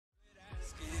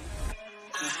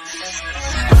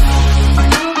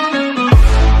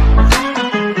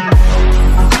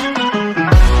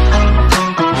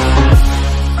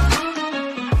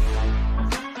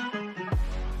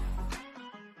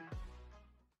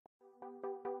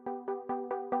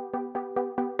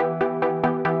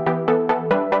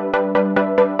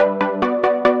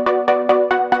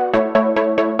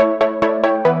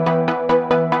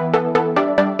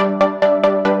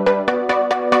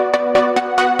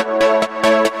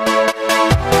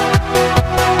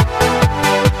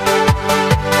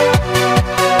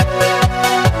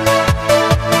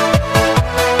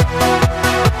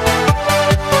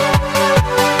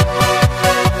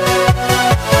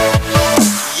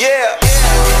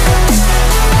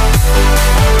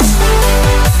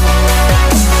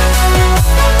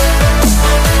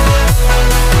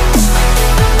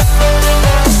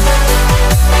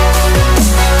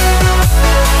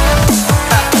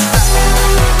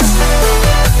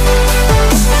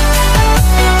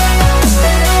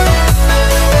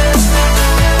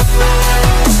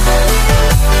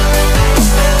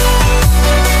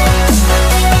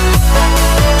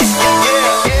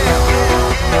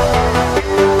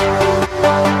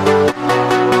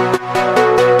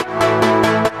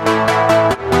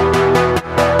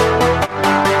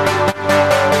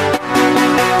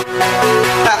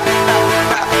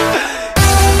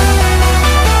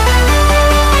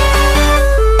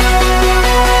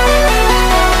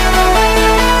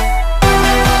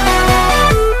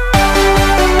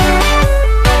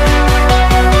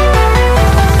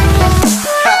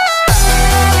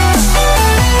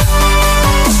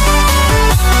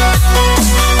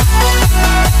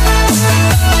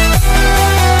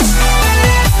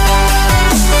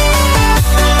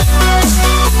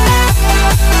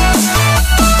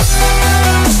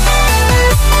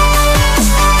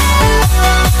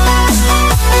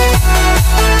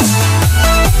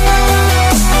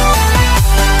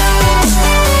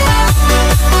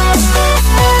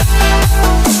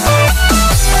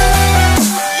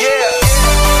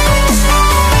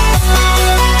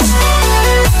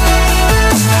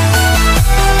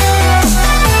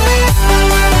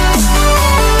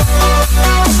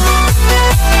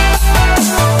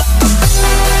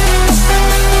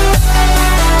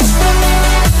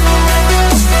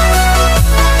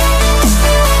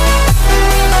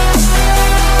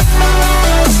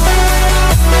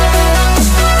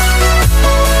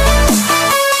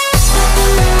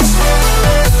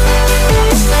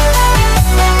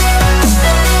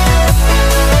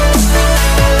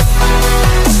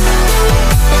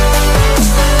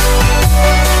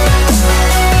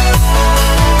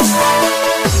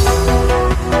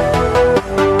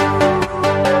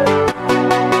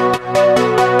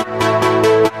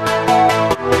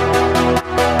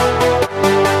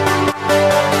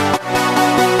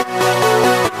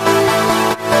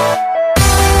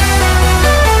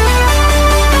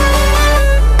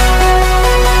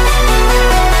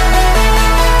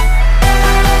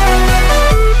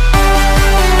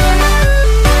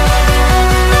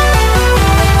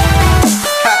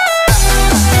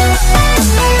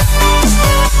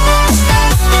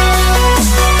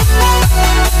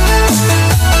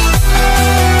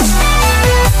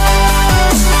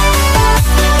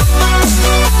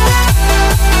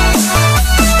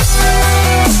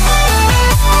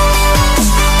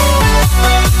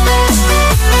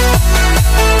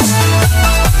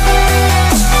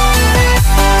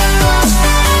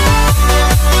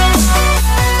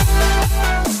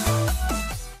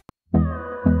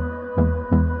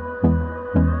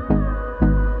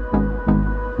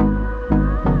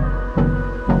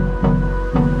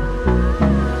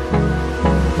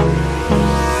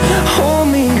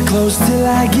close till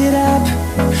I get up.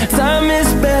 Time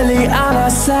is barely on our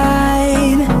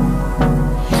side.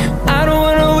 I don't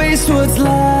wanna waste what's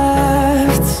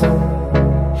left.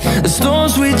 The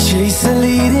storms we chase are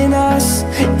leading us,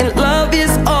 and love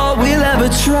is all we'll ever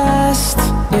trust.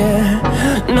 Yeah,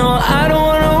 no, I don't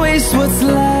wanna waste what's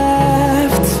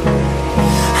left.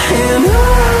 And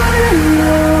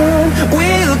on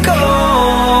we'll go,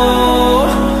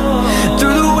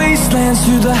 through the wastelands,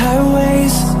 through the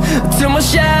highways, till my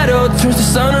shadow turns to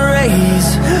sun rays.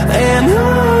 And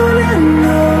on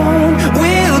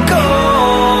we'll go,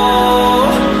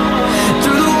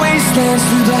 through the wastelands,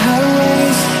 through the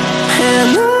highways,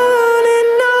 and on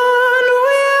we'll go.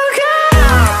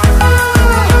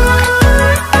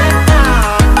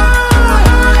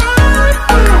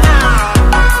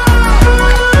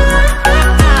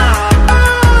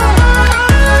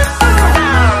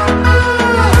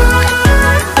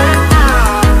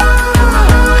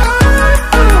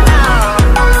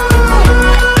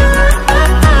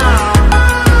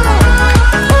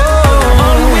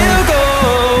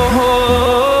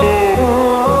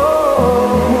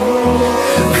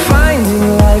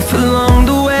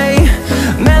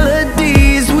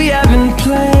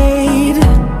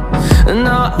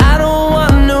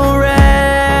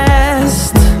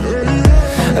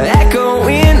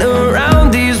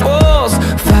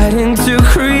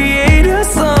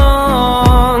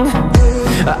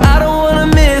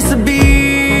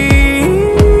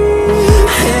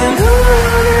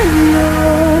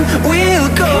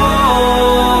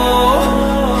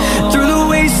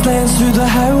 Through the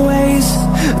highways,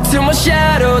 till my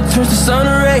shadow turns to sun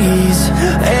rays.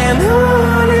 And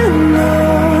on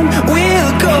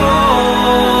we'll go,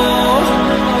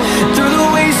 through the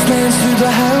wastelands, through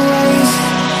the highways,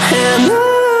 and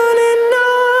on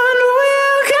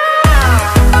we'll go.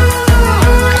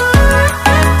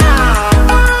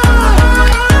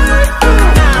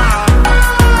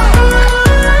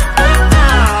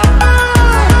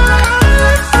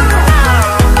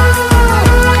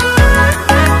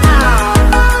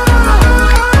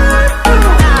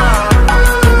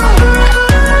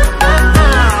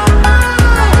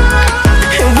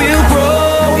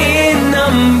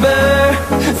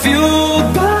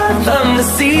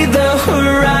 See the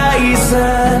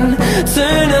horizon,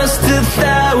 turn us to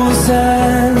thousands.